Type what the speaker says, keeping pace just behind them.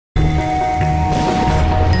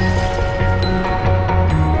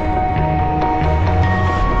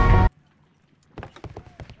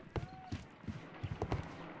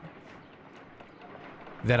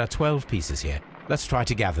There are 12 pieces here. Let's try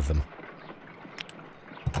to gather them.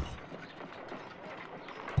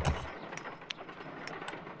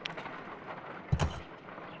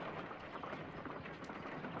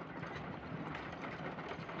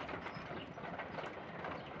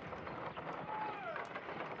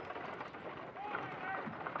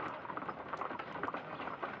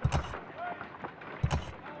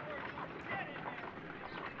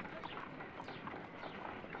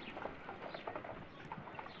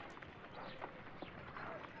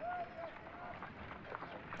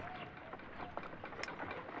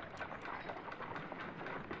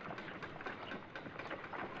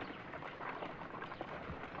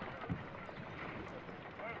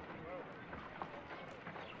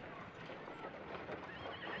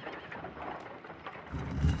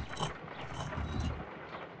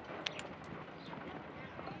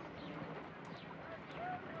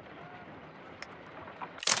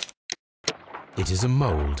 It is a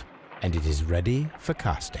mold, and it is ready for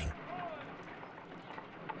casting.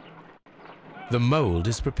 The mold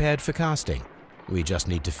is prepared for casting. We just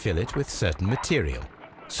need to fill it with certain material.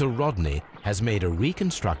 Zbrodnia has made a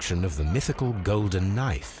reconstruction of the mythical golden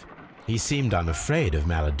knife. He seemed unafraid of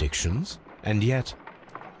maledictions, and yet...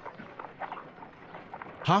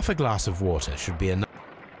 Half a glass of water should be enough.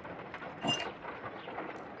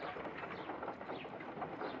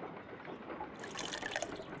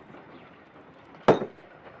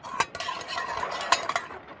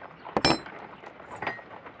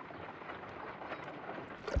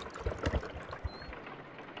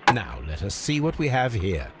 Now let us see what we have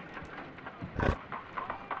here.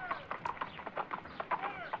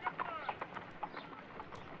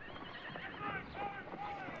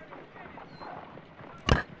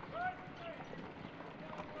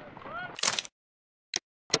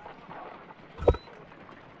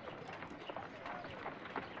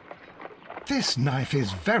 This knife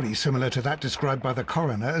is very similar to that described by the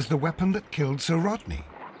coroner as the weapon that killed Zbrodnia.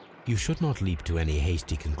 You should not leap to any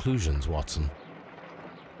hasty conclusions, Watson.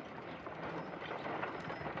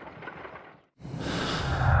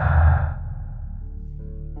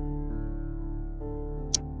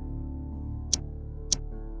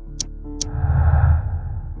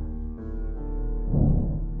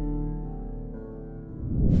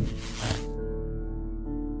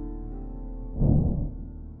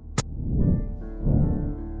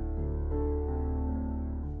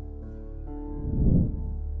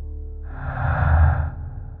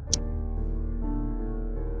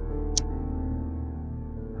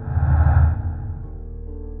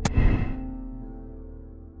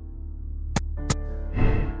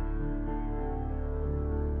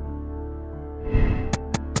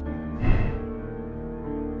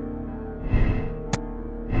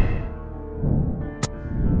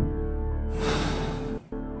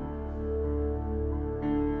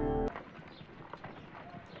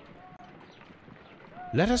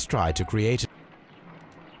 Let us try to create...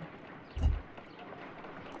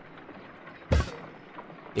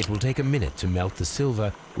 It will take a minute to melt the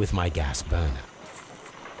silver with my gas burner.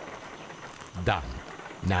 Done.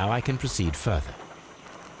 Now I can proceed further.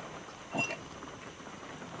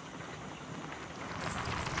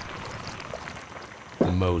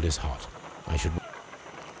 The mold is hot. I should...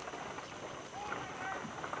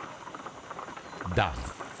 Done.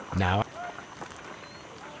 Now...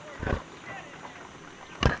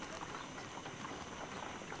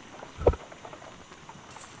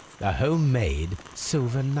 A homemade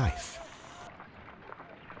silver knife.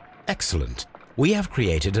 Excellent. We have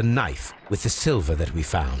created a knife with the silver that we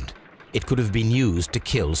found. It could have been used to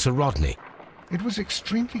kill Zbrodnia. It was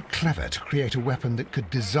extremely clever to create a weapon that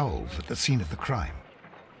could dissolve at the scene of the crime.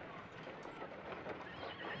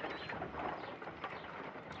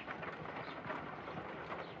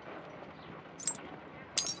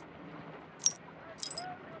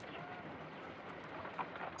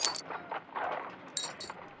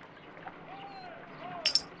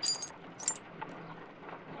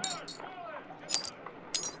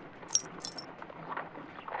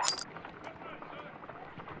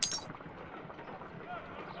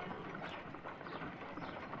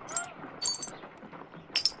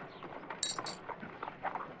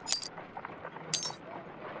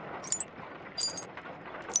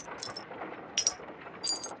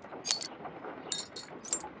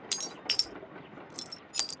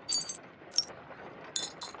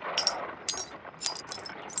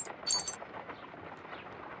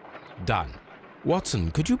 Done.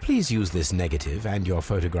 Watson, could you please use this negative and your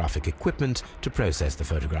photographic equipment to process the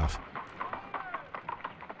photograph?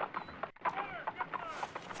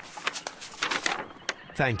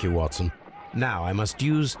 Thank you, Watson. Now I must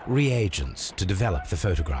use reagents to develop the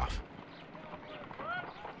photograph.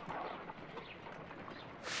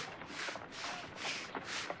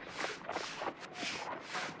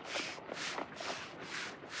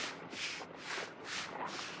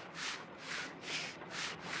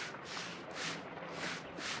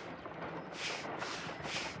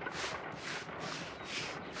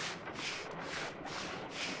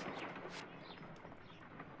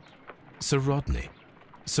 Sir Rodney.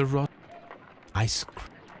 Sir Rod... Ice...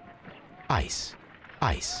 Ice.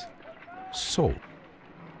 Ice. Salt.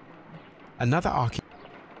 Another archi...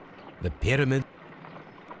 The pyramid...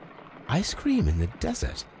 Ice cream in the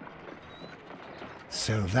desert.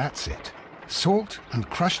 So that's it. Salt and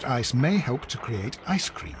crushed ice may help to create ice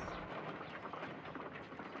cream.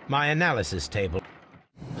 My analysis table.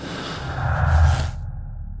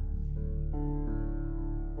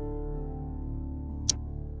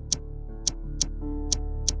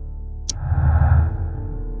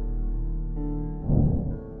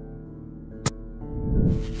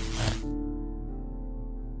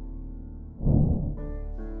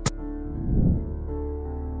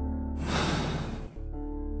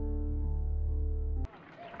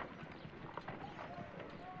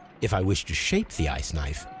 If I wish to shape the ice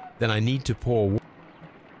knife, then I need to pour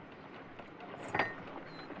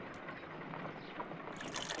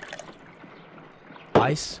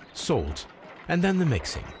ice, salt, and then the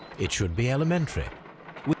mixing. It should be elementary.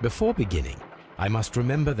 Before beginning, I must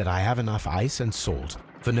remember that I have enough ice and salt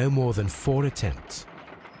for no more than 4 attempts.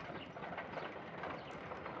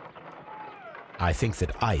 I think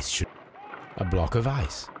that ice should... A block of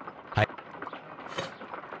ice.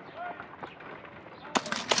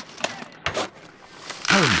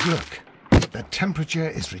 Holmes, look. The temperature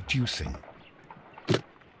is reducing.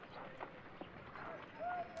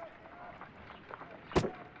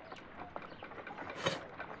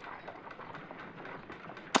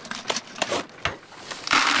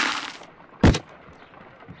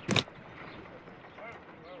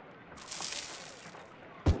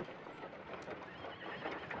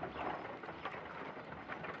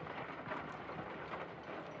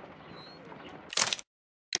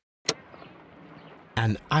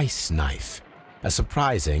 An ice knife. A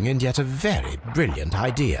surprising and yet a very brilliant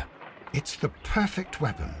idea. It's the perfect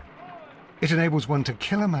weapon. It enables one to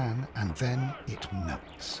kill a man and then it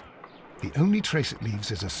melts. The only trace it leaves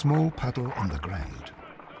is a small puddle on the ground.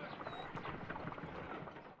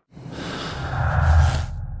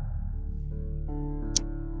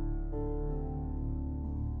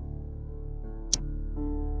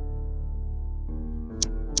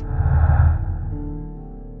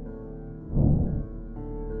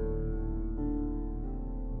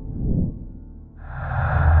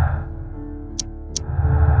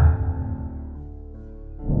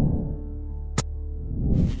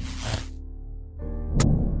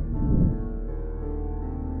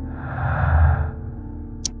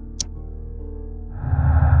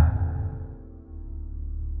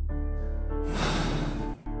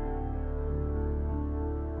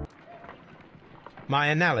 My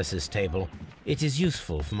analysis table. It is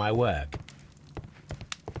useful for my work.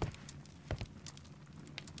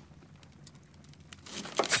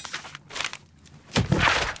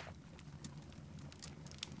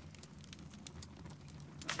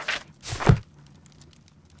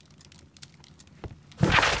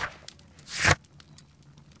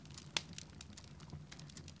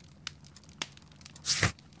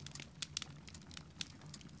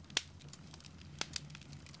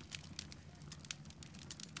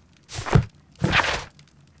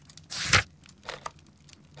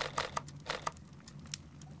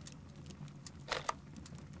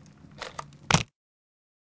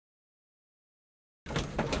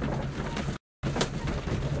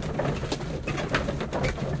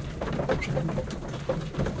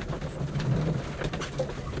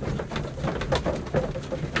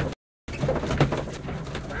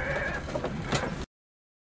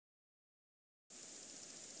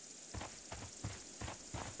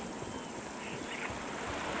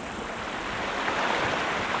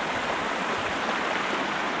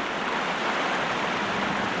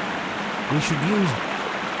 We should use...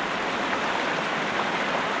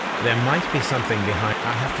 There might be something behind...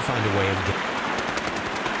 I have to find a way of getting...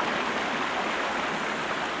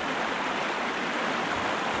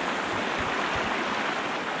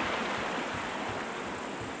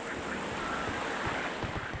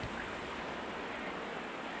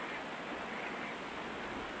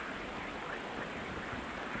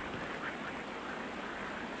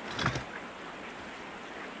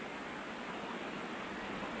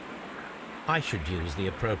 I should use the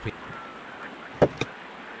appropriate...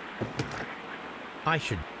 I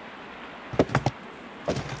should...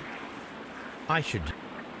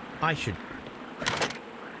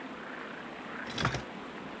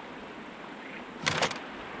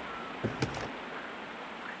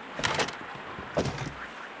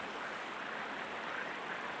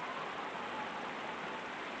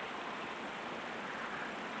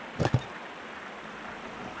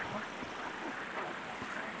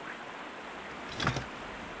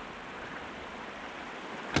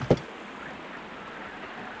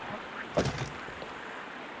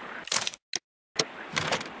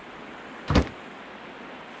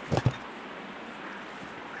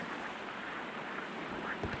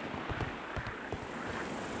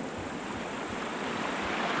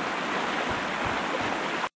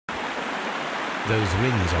 Those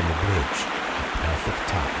rings on the bridge are perfect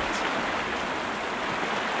targets.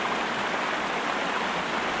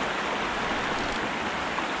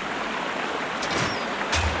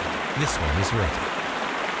 This one is ready.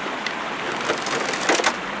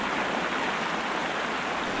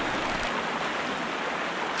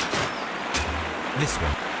 This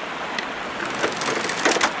one.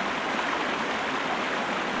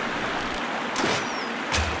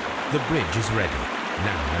 The bridge is ready.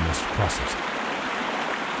 Now I must cross it.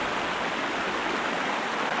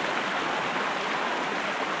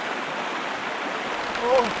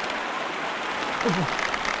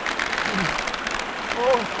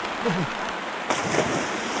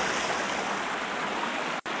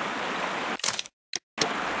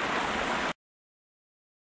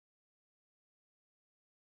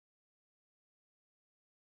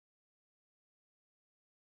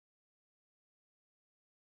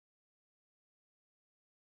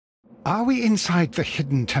 Are we inside the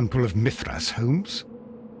hidden temple of Mithras, Holmes?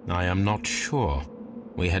 I am not sure.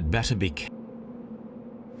 We had better be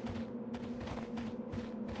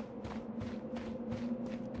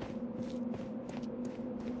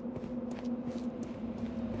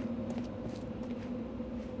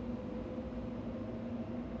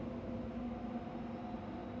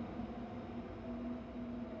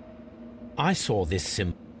I saw this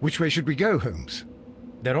symbol. Which way should we go, Holmes?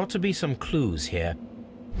 There ought to be some clues here.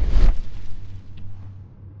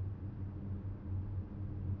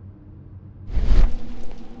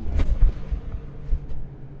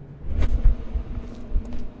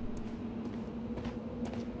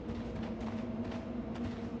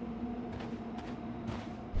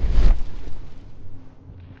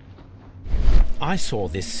 I saw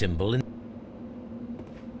this symbol in...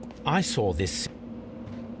 I saw this...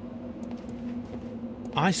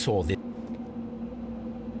 I saw this...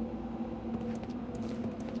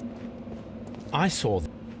 I saw...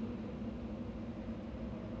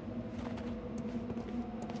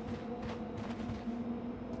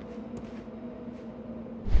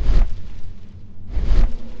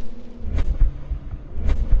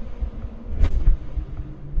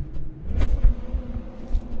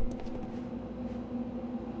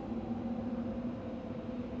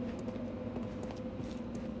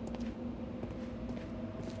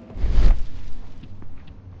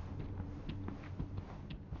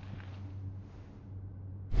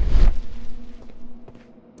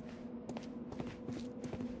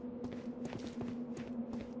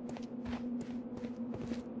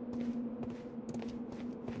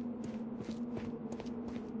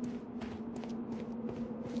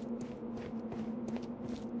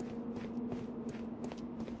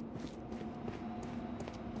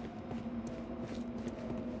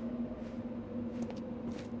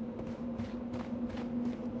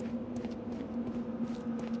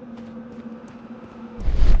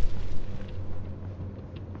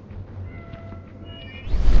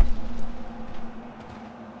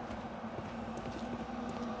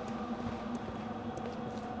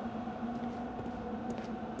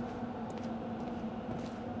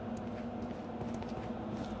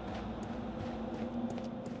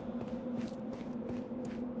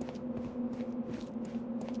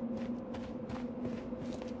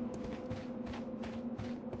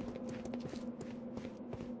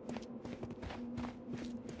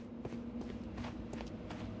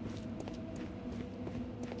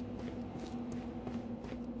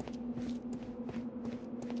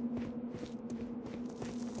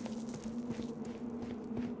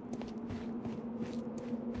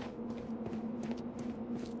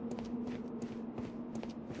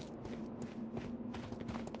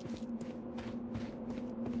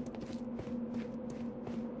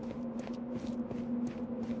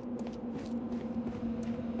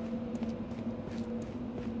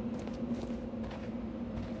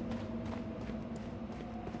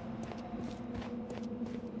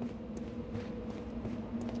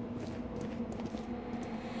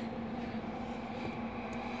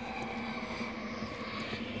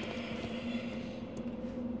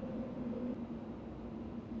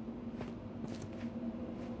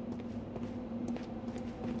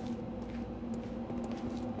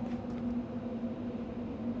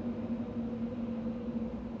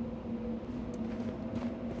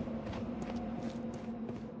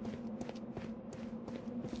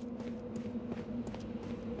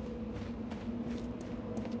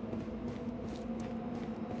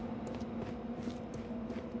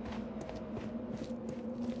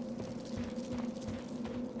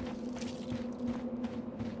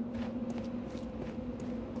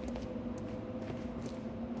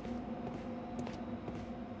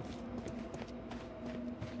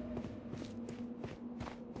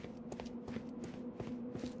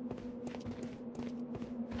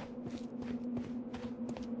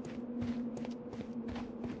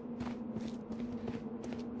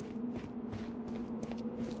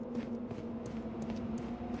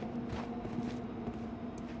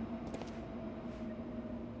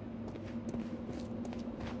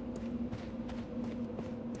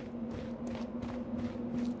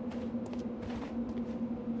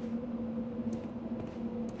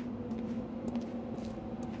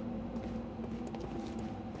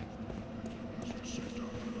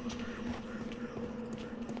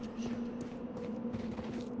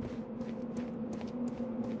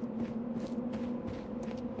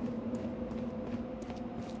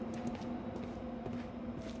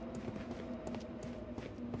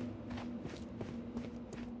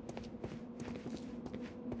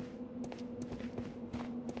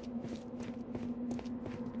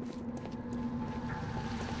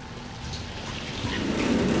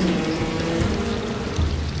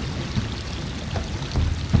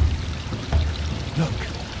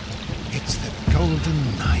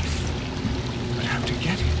 how to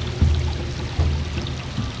get it.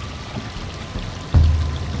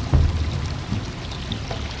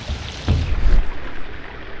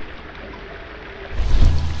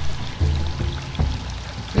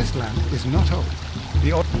 This lamp is not old.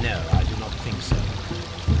 No, I do not think so.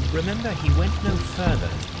 Remember, he went no further.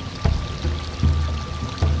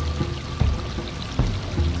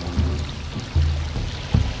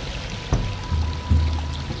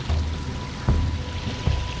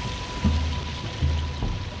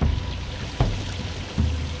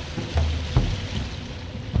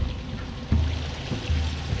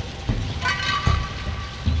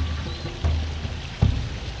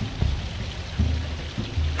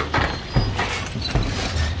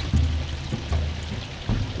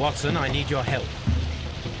 Watson, I need your help.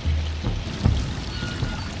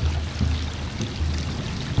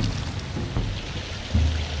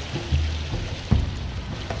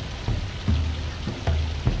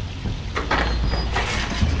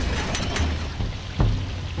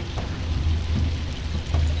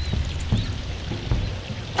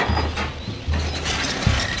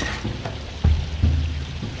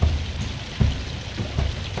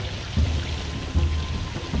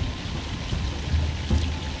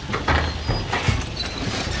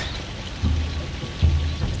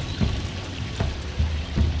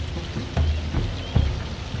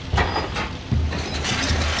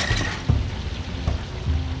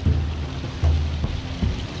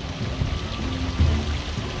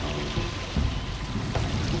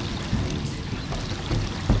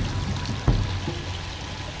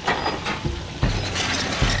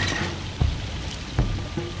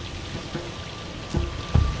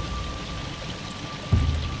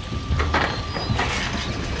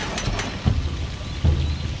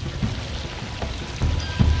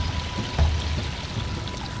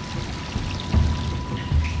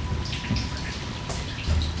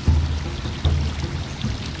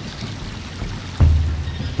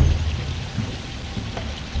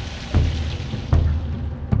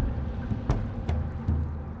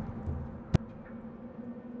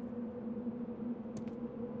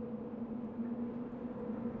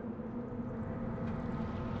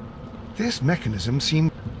 This mechanism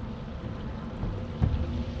seems...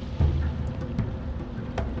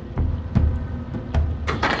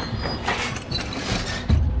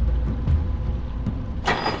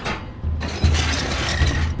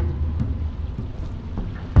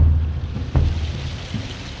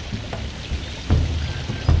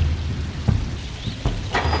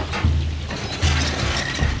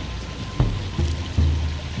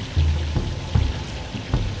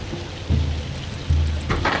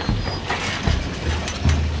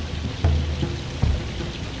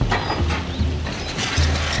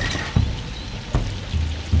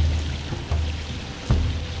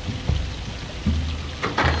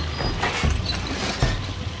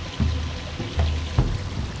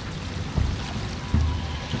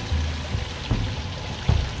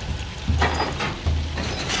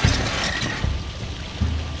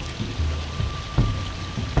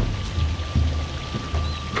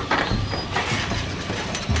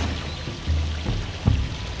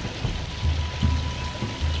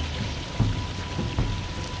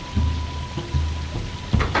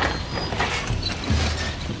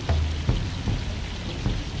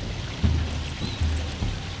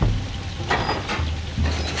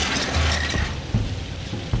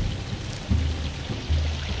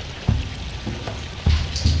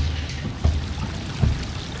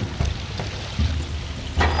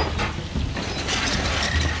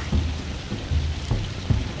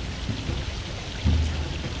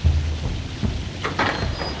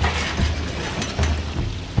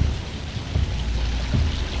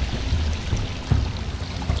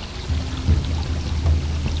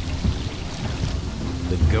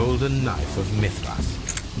 golden knife of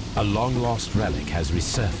Mithras. A long-lost relic has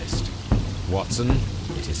resurfaced. Watson,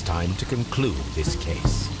 it is time to conclude this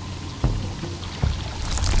case.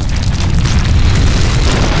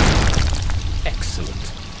 Excellent.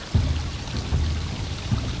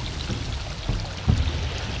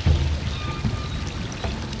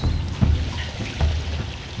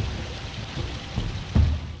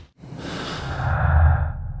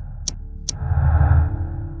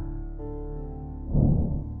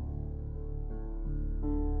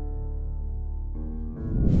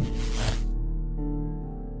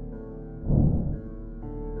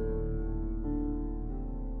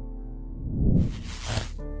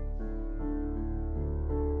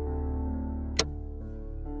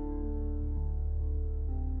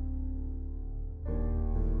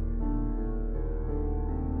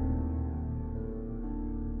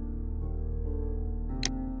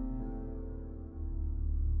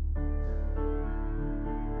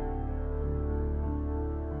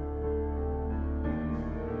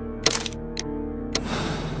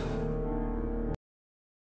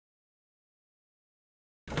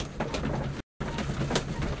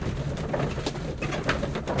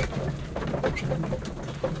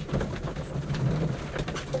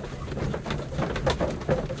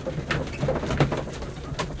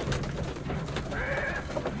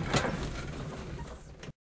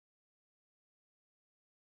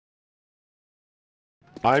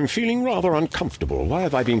 I'm feeling rather uncomfortable. Why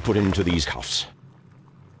have I been put into these cuffs?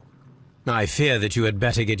 I fear that you had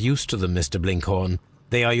better get used to them, Mr. Blinkhorn.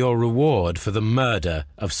 They are your reward for the murder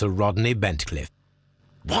of Sir Rodney Bentcliffe.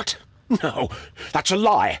 What? No, that's a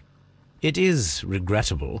lie. It is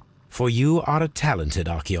regrettable, for you are a talented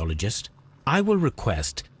archaeologist. I will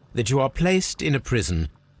request that you are placed in a prison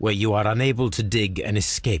where you are unable to dig an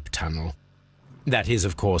escape tunnel. That is,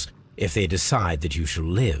 of course, if they decide that you shall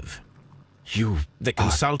live. The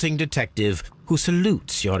consulting detective who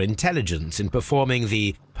salutes your intelligence in performing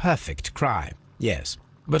the perfect crime, yes,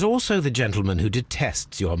 but also the gentleman who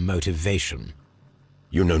detests your motivation.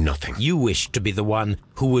 You know nothing. You wish to be the one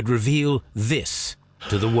who would reveal this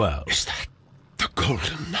to the world. Is that the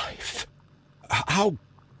golden knife? How?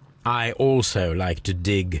 I also like to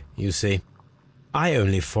dig, you see. I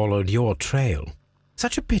only followed your trail.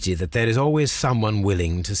 Such a pity that there is always someone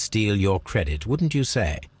willing to steal your credit, wouldn't you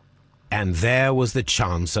say? And there was the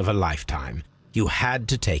chance of a lifetime. You had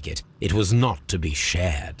to take it. It was not to be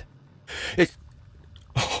shared.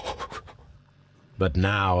 But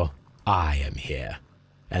now I am here,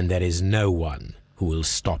 and there is no one who will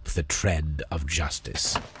stop the tread of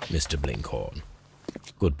justice, Mr. Blinkhorn.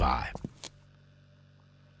 Goodbye.